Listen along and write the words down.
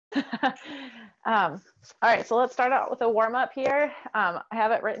All right, so let's start out with a warm up here. I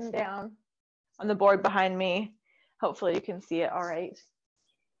have it written down on the board behind me. Hopefully you can see it all right.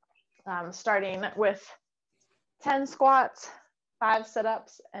 Starting with 10 squats, 5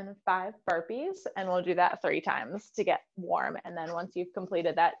 sit-ups, and 5 burpees. And we'll do that 3 times to get warm. And then once you've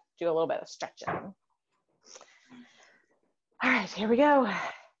completed that, do a little bit of stretching. All right, here we go.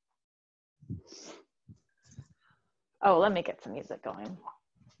 Oh, let me get some music going.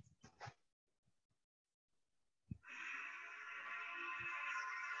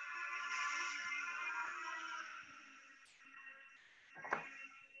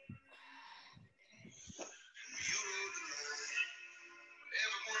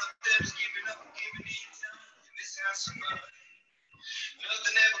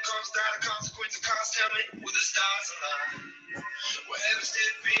 Nothing ever comes down to consequence of cause. Tell me, will the stars align? Whatever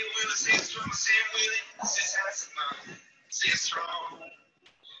step be, will it stay strong? Say will it? This is house of mine. Stay strong.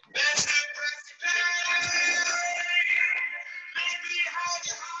 Best of press pay. Maybe hide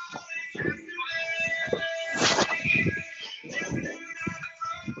your heart and cast away. Just do not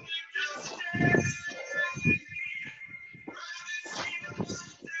approach. Just stay.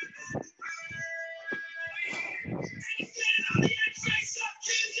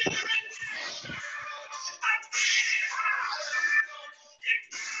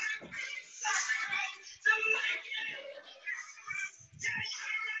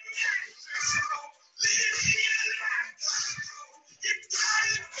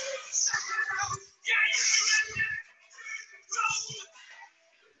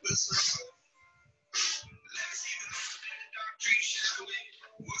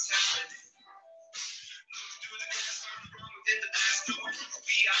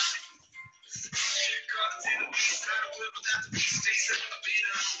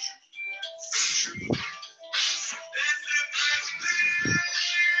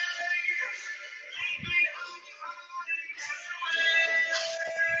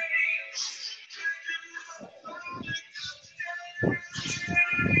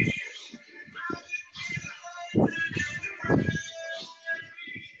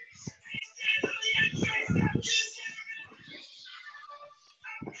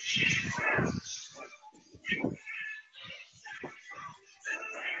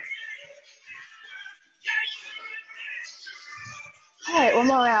 All right, one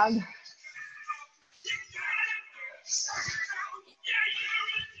more round.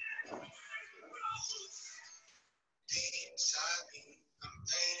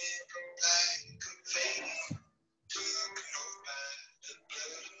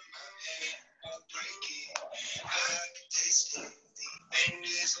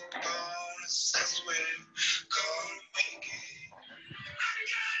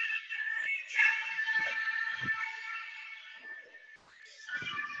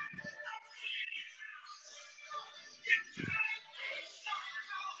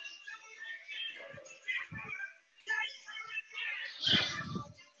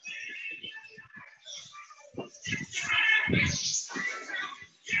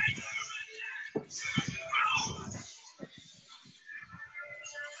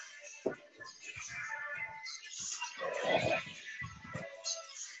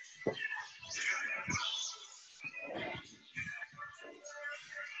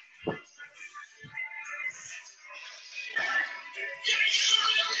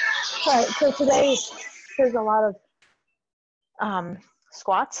 All right, so today there's a lot of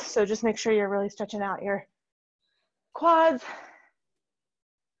squats, so just make sure you're really stretching out your quads.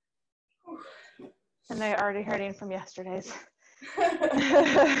 And they're already hurting from yesterday's.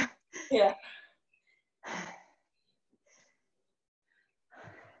 Yeah.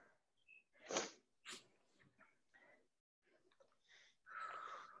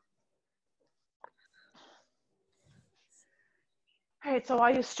 All right, so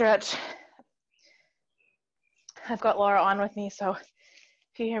while you stretch, I've got Laura on with me, so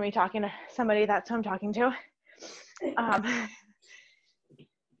if you hear me talking to somebody, that's who I'm talking to.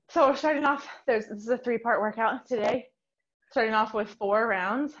 So we're starting off, this is a 3-part workout today, starting off with 4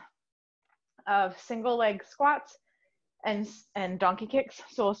 rounds of single leg squats and donkey kicks.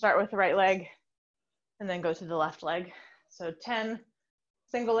 So we'll start with the right leg and then go to the left leg. So 10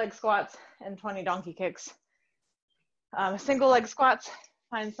 single leg squats and 20 donkey kicks. Single leg squats,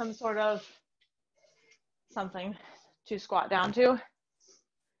 find some sort of something to squat down to.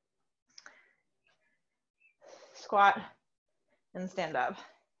 Squat and stand up.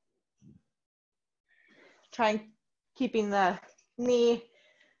 Try keeping the knee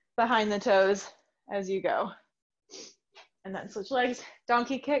behind the toes as you go. And then switch legs,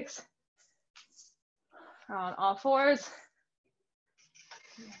 donkey kicks on all 4s.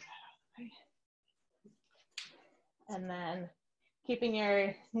 And then keeping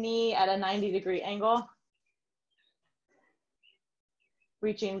your knee at a 90-degree angle,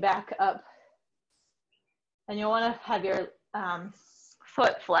 reaching back up. And you'll want to have your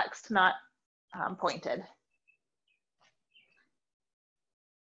foot flexed, not pointed.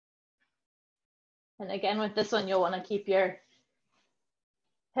 And again, with this one, you'll want to keep your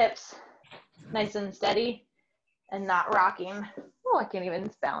hips nice and steady and not rocking. Oh, I can't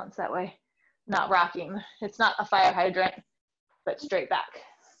even balance that way. Not rocking. It's not a fire hydrant, but straight back.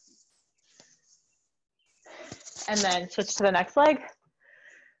 And then switch to the next leg,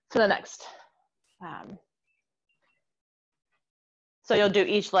 to the next. So you'll do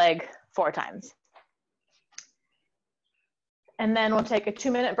each leg 4 times. And then we'll take a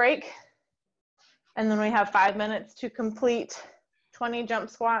 2-minute break. And then we have 5 minutes to complete 20 jump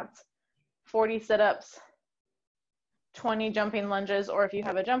squats, 40 sit-ups, 20 jumping lunges, or if you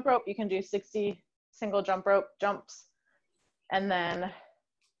have a jump rope, you can do 60 single jump rope jumps. And then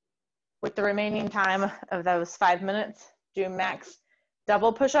with the remaining time of those 5 minutes, do max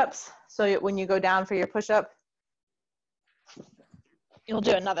double push-ups. So when you go down for your push-up, you'll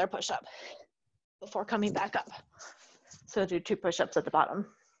do another push-up before coming back up. So do 2 push-ups at the bottom.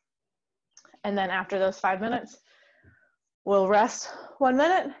 And then after those 5 minutes, we'll rest 1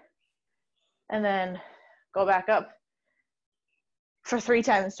 minute and then go back up for 3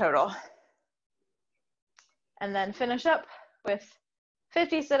 times total. And then finish up with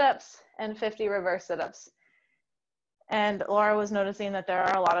 50 sit-ups and 50 reverse sit-ups. And Laura was noticing that there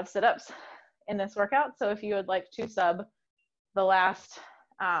are a lot of sit-ups in this workout. So if you would like to sub the last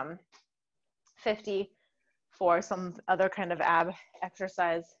 50 for some other kind of ab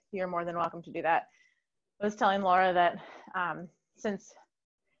exercise, you're more than welcome to do that. I was telling Laura that since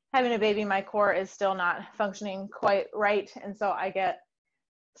having a baby, my core is still not functioning quite right. And so I get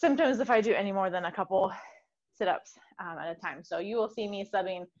symptoms if I do any more than a couple sit-ups at a time. So you will see me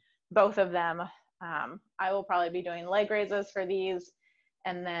subbing both of them. I will probably be doing leg raises for these.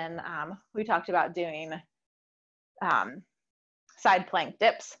 And then we talked about doing side plank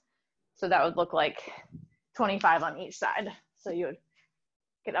dips. So that would look like 25 on each side. So you would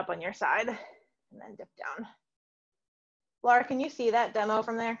get up on your side and then dip down. Laura, can you see that demo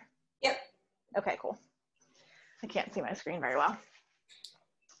from there? Yep. Okay, cool. I can't see my screen very well.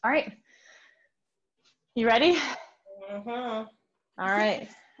 All right. You ready? Mm-hmm. All right.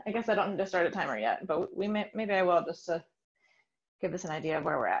 I guess I don't need to start a timer yet, but maybe I will, just to give us an idea of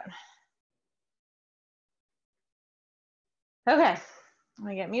where we're at. Okay. I'm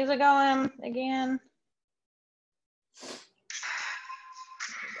gonna get music going again.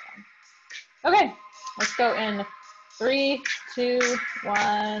 Okay, let's go in 3, 2,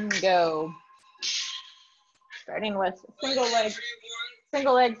 1, go. Starting with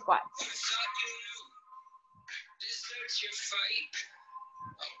single leg squats.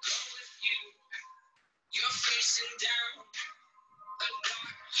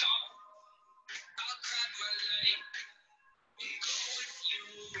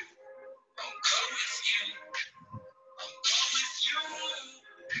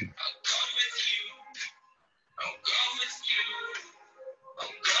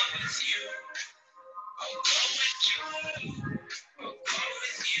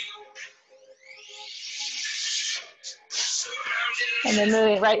 And then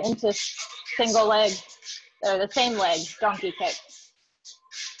moving right into single leg, or the same leg, donkey kick.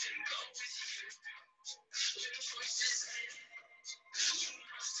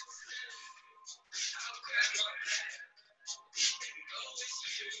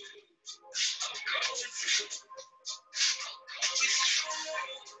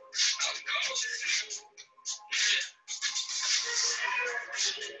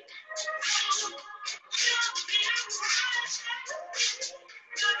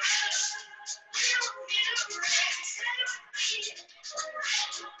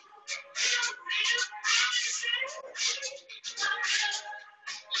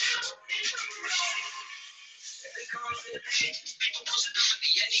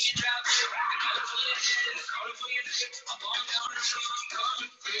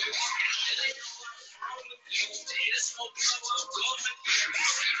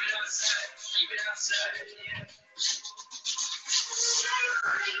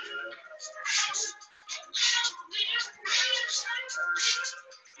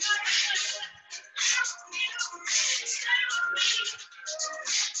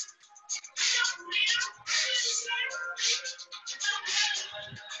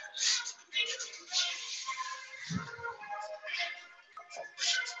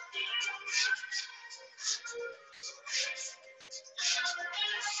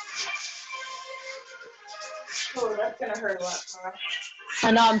 Oh, that's gonna hurt a lot, Tara.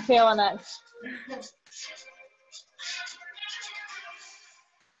 I know, I'm feeling it.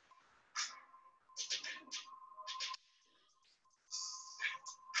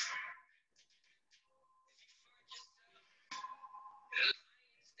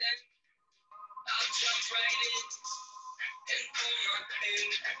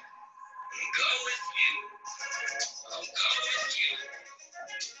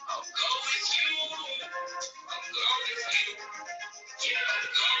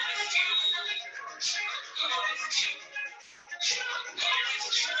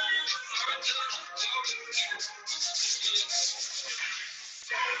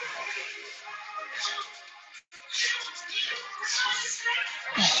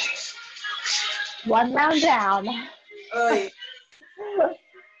 One round down. Oy.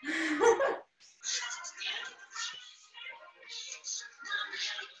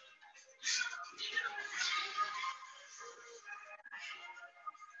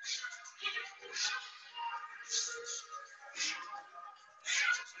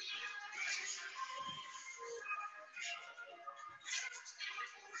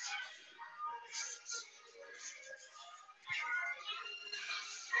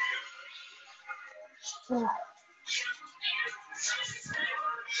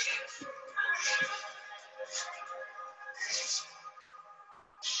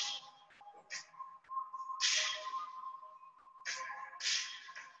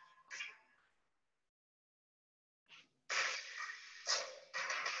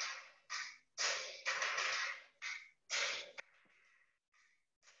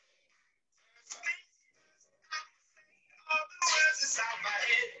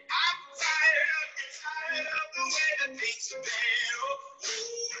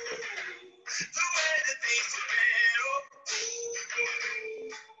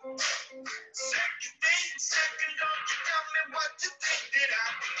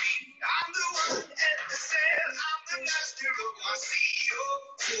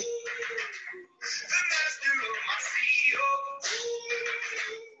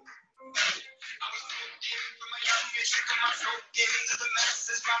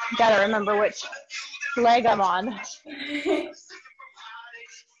 Gotta remember which leg I'm on.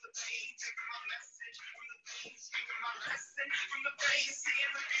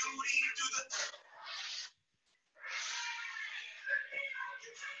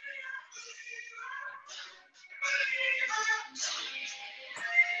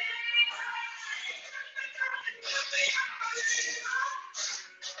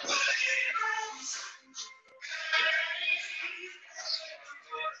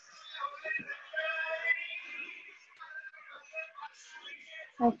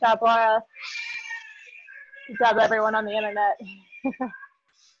 Nice job, Laura. Good job, everyone on the internet.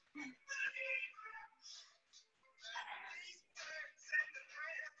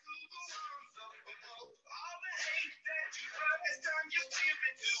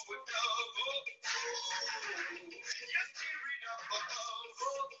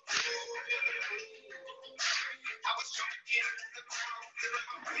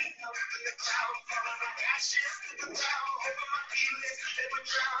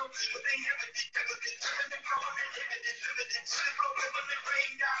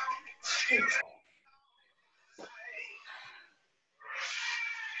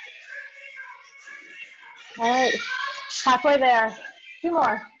 All right, halfway there. Two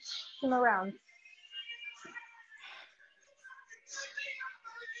more rounds.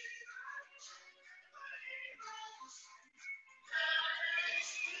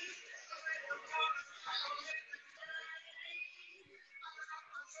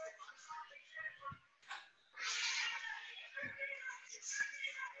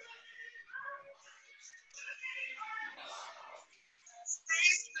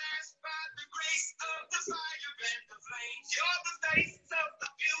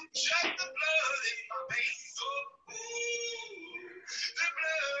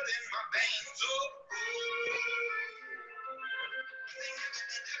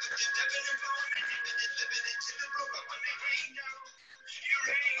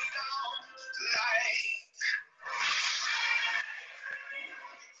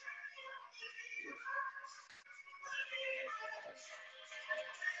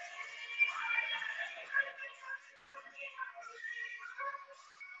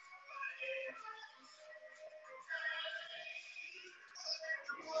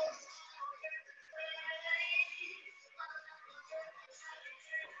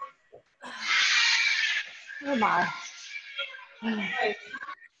 Oh my.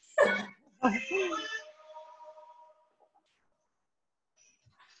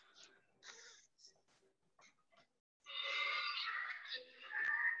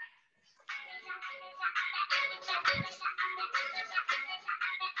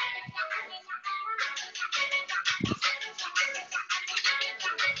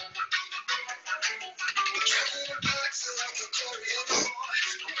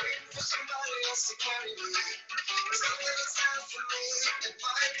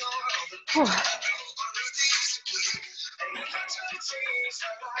 Whew.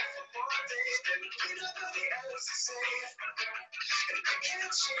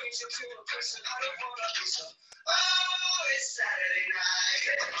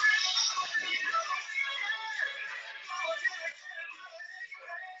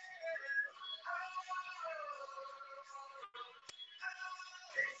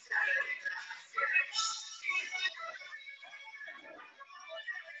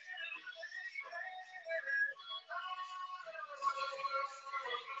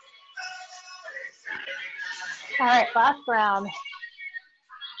 All right, last round.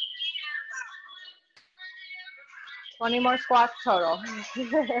 20 more squats total.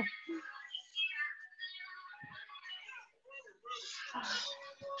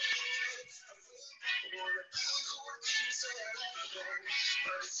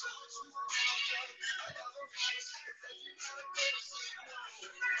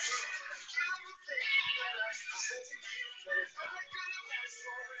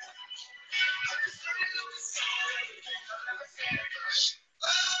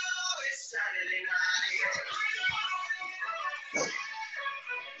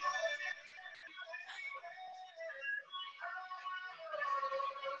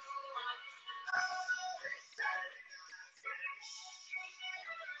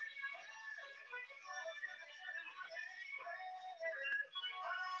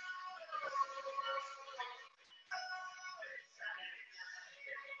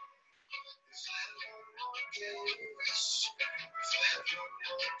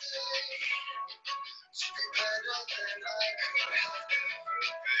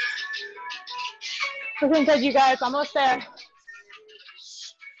 Looking good, you guys, almost there.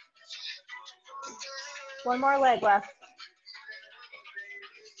 One more leg left.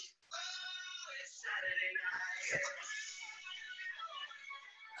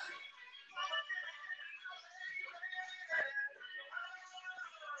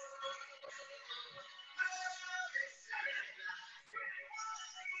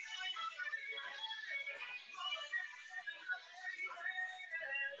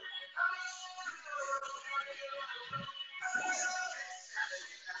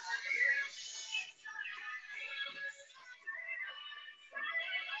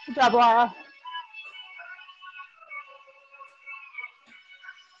 Good job, Laura.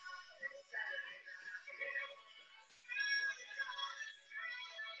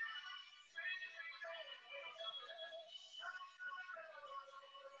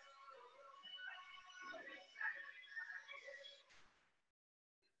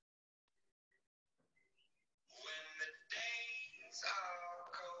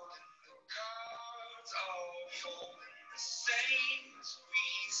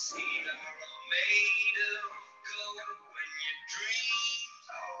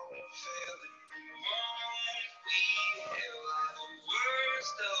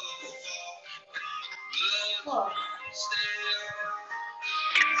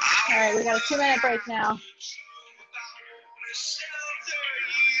 All right, we got a 2-minute break now.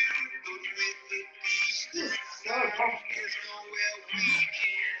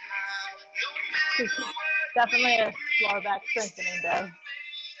 Definitely a lower back strengthening day.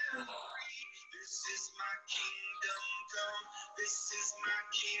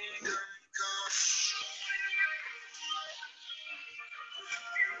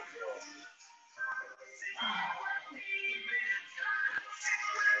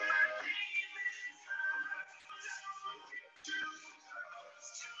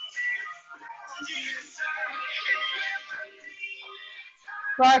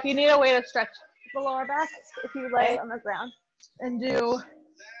 Laura, if you need a way to stretch the lower back, if you lay on the ground and do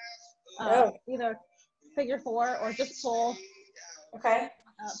either figure 4 or just pull Okay.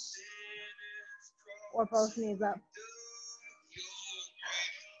 up or both knees up.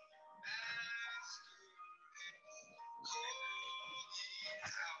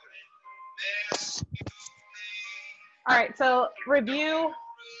 All right, so review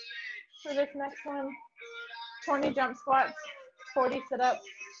for this next one: 20 jump squats, 40 sit-ups,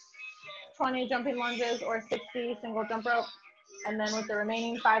 20 jumping lunges, or 60 single jump rope. And then with the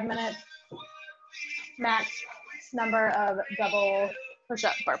remaining 5 minutes, max number of double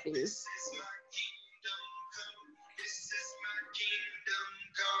push-up burpees.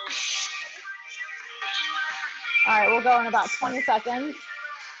 All right, we'll go in about 20 seconds.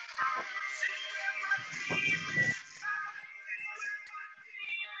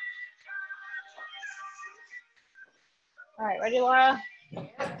 All right, ready, Laura? Move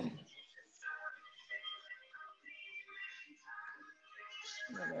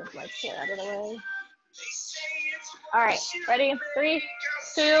my chair out of the way. All right, ready? 3,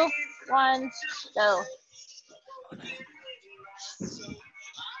 2, 1, go.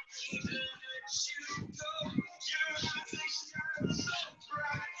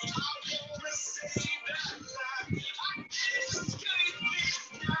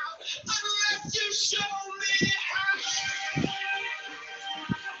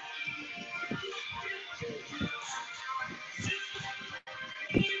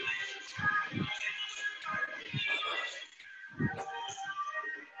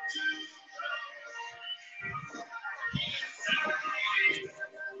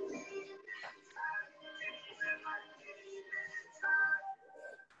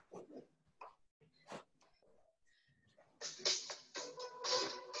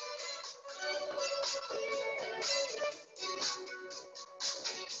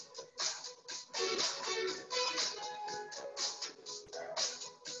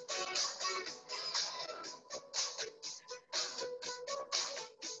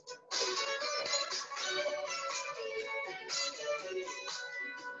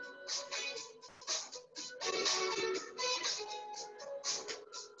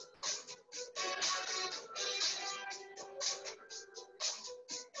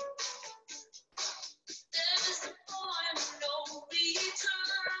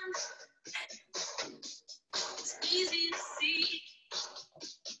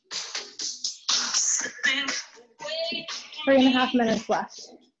 Three and a half minutes left.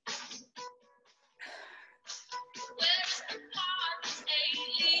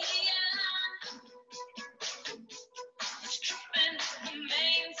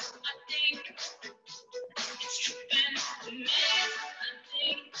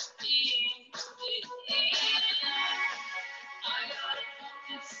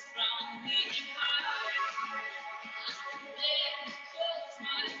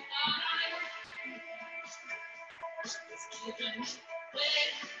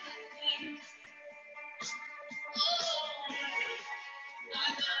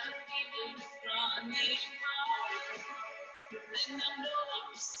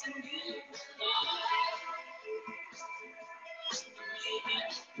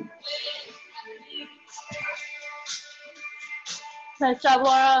 Nice job,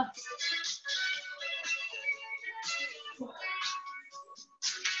 Laura.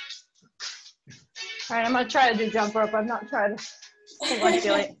 All right, I'm gonna try to do jump rope. I've not tried. I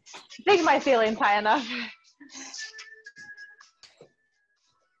think my ceiling's high enough.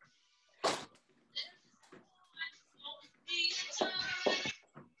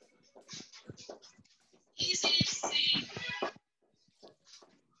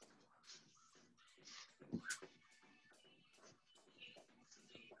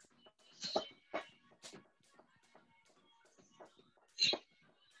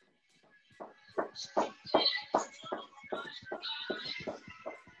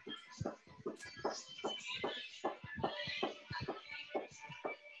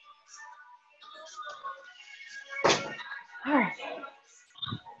 All right.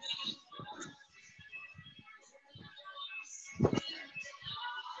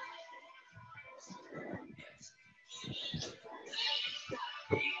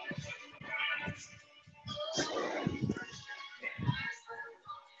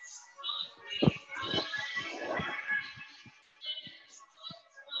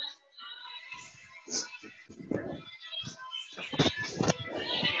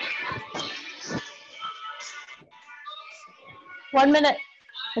 One minute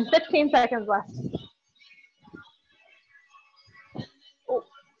and 15 seconds left. Oh.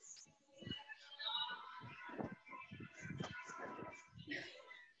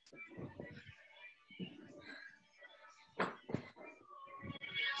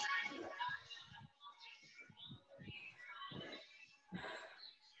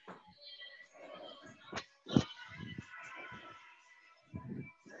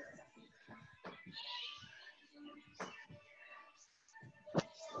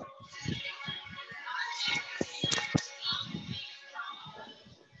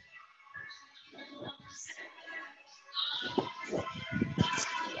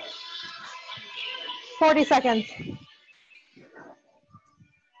 Forty seconds.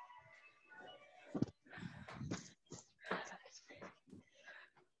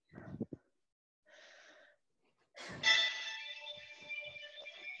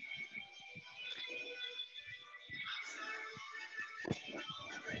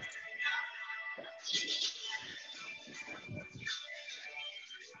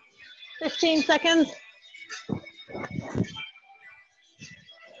 Fifteen seconds.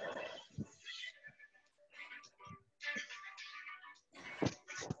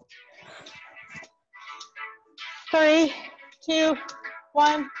 Three, two,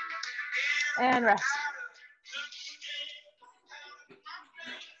 one, And rest.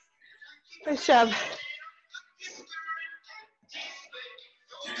 Nice job.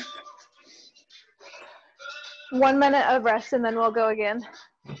 1 minute of rest and then we'll go again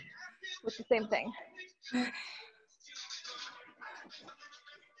with the same thing.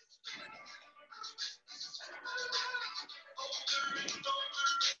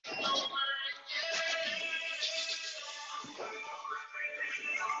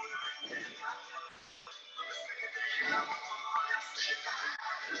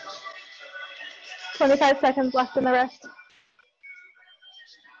 "25 seconds left in the rest."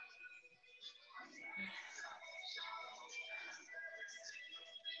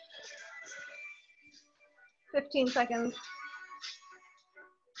 15 seconds.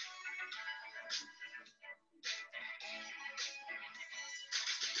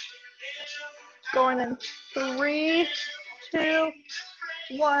 Going in 3, 2,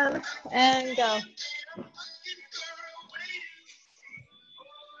 1, and go.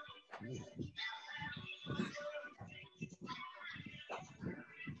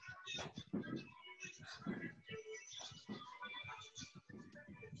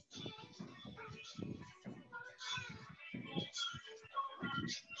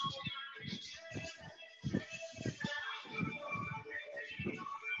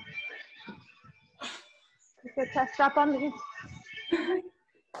 Good test drop on these.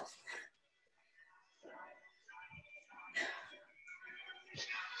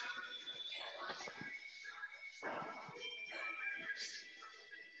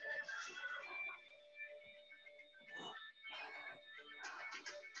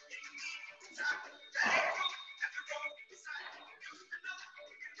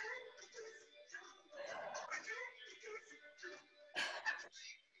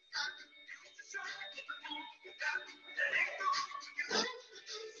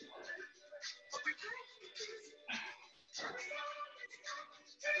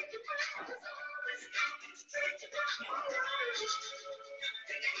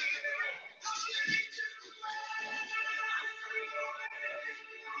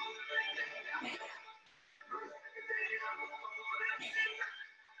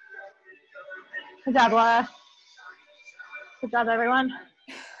 Good job, Laura. Good job, everyone.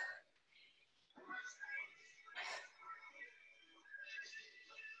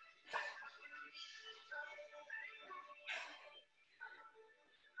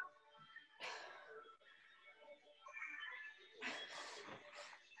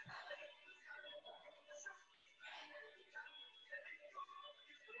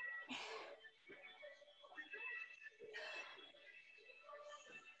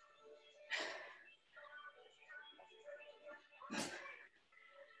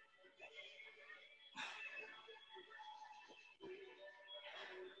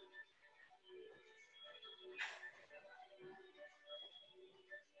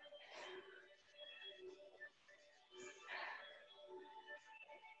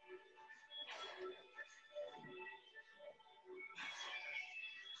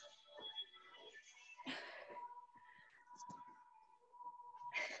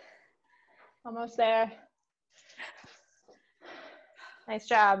 Almost there. Nice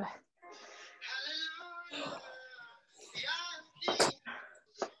job.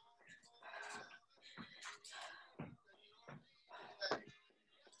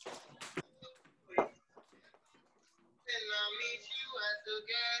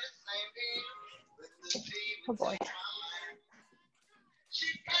 Oh boy.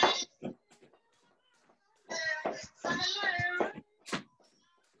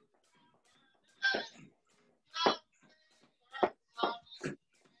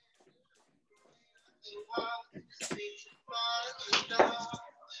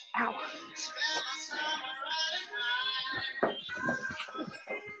 Ow.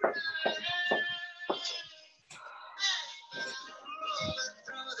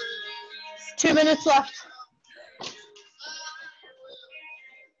 Two minutes left.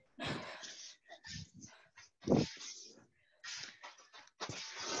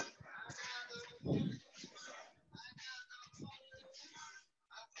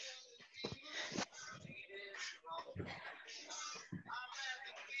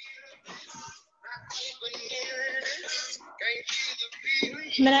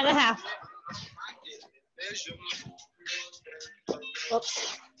 Minute and a half.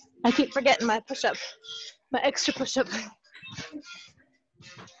 Whoops. I keep forgetting my push-up, my extra push-up.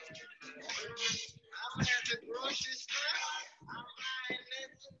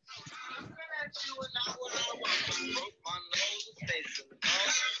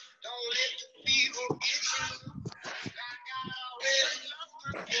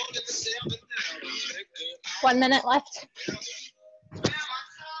 1 minute left.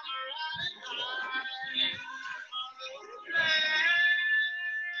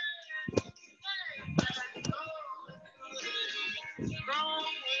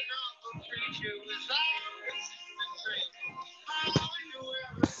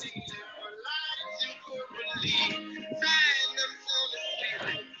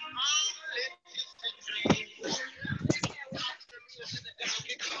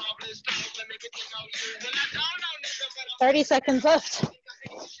 Thirty seconds left.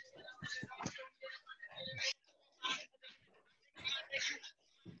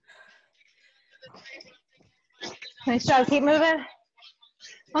 Nice job. Keep moving.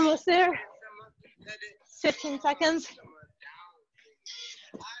 Almost there. 15 seconds.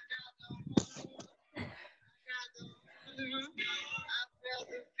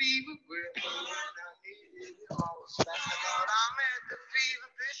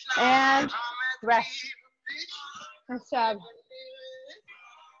 And rest. Nice job.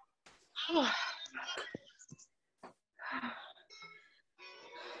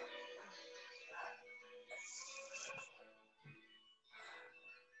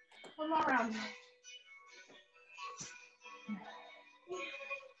 One more round.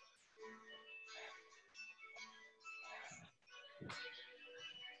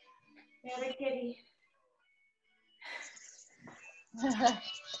 Very kitty.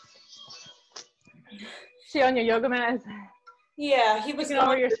 See on your yoga mat? Yeah, he was taking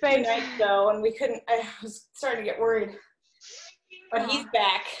over your space though, and we couldn't. I was starting to get worried, but he's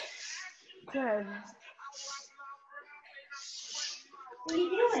back. Good. What are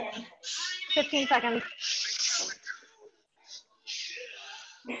you doing? 15 seconds.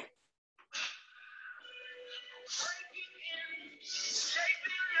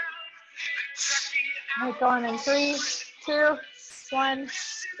 All right, going in 3, 2, 1,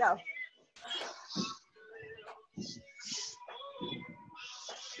 go.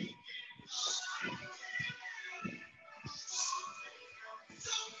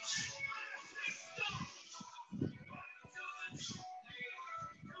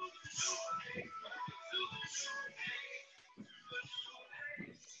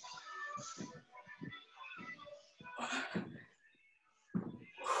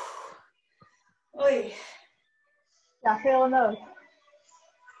 Oy. Yeah, feeling those.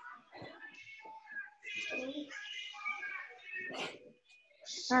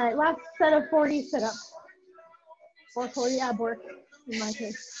 All right, last set of 40 sit-ups. Or 40 ab work, in my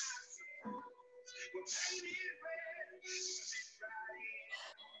case.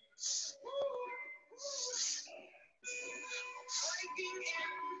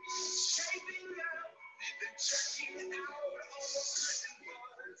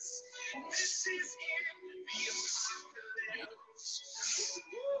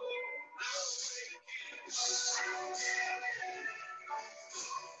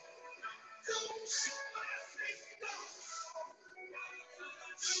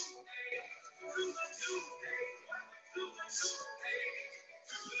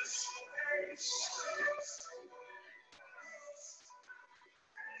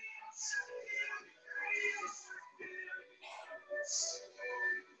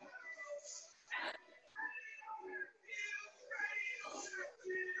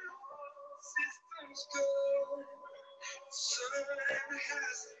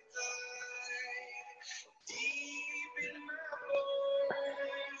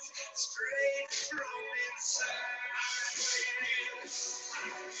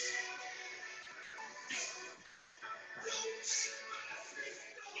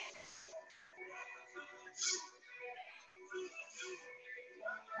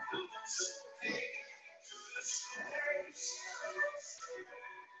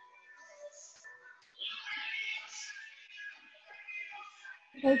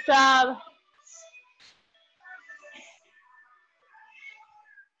 Nice job.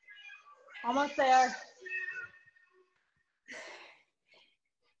 Almost there.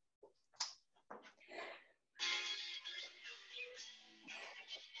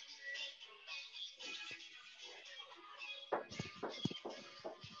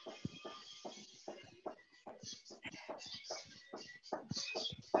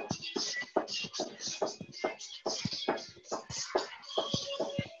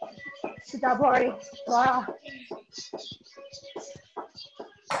 Good job, Lori. Wow.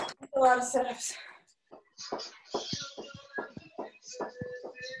 A lot of sit-ups.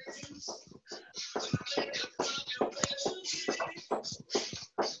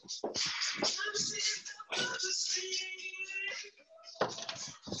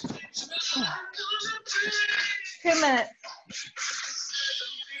 Two minutes.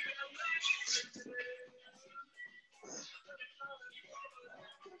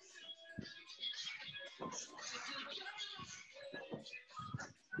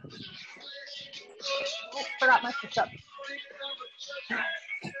 forgot my push-up.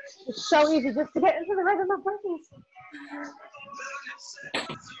 It's so easy just to get into the rhythm of burpees.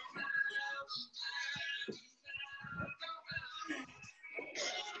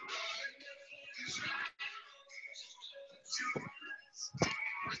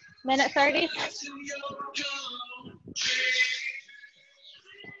 Minute 30.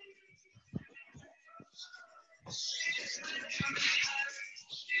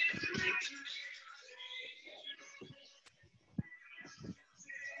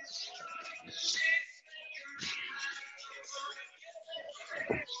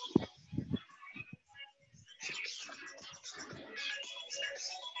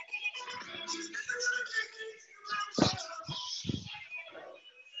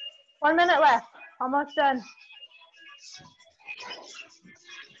 One minute left, almost done.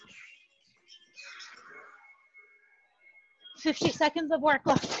 $50 seconds of work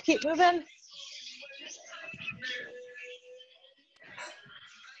left. Keep moving.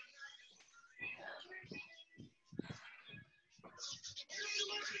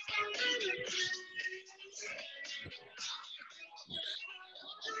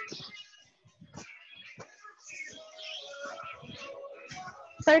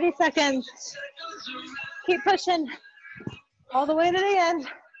 $30 seconds. Keep pushing all the way to the end.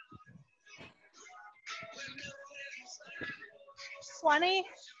 20.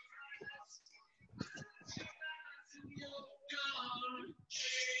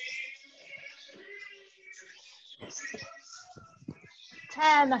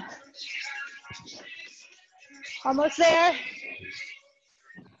 10. Almost there.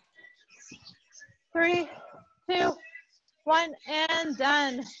 3, 2, 1, and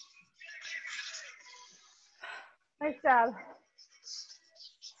done. Nice job.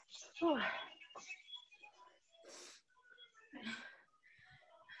 Whew.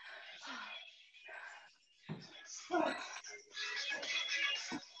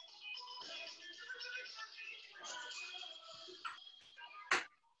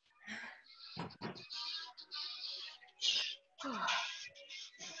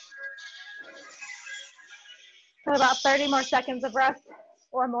 So about 30 more seconds of rest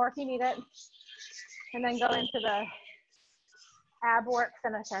or more if you need it. And then go into the ab work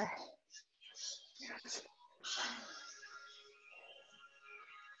finisher.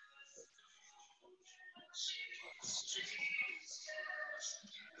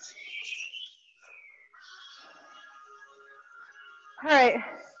 All right,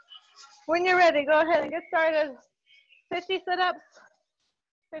 when you're ready, go ahead and get started. 50 sit-ups,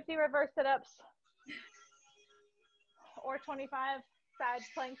 50 reverse sit-ups, or 25 side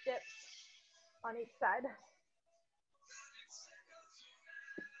plank dips on each side.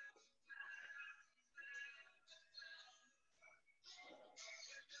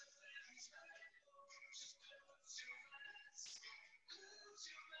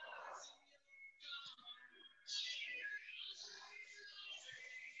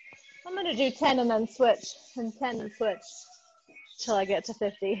 I'm gonna do 10 and then switch, and 10 and switch till I get to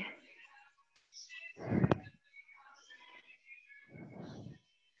 50.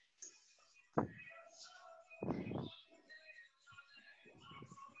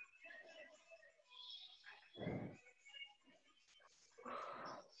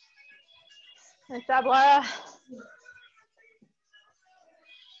 Nice job, Laura.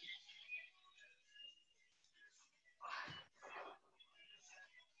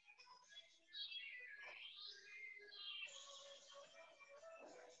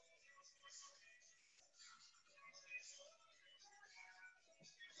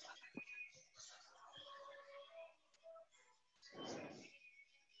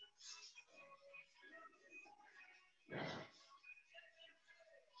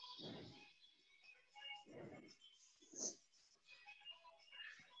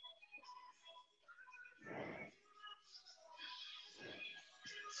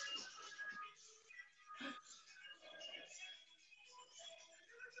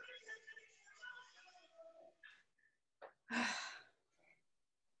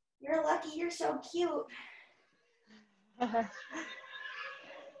 You're lucky you're so cute. Good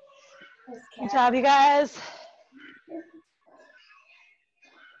job, you guys.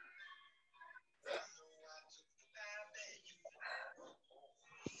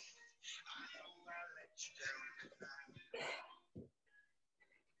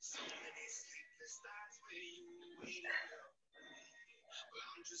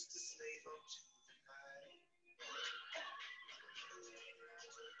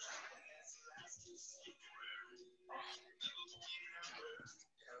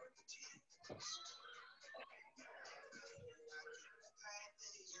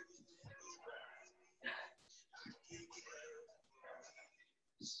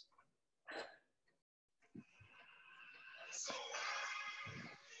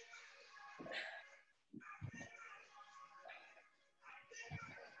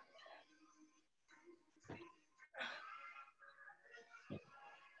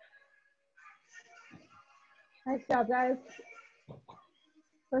 Nice job, guys.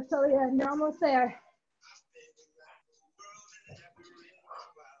 Rosalia, you're almost there.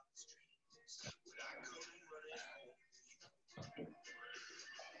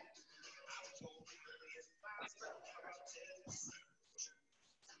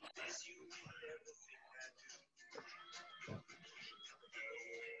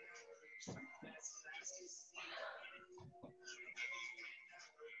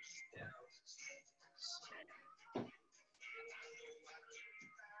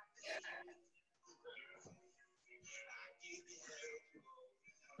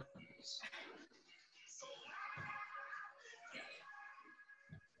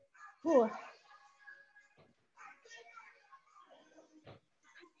 Ooh.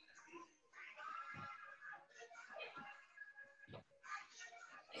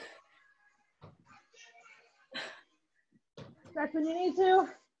 Stretch when you need to,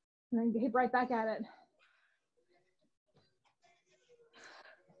 and then get right back at it.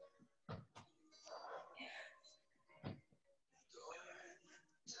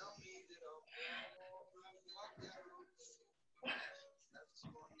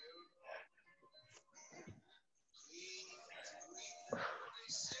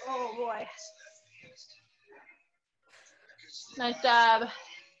 Oh boy. Nice job.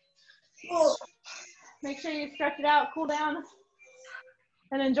 Oh. Make sure you stretch it out, cool down,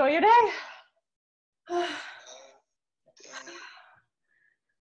 and enjoy your day.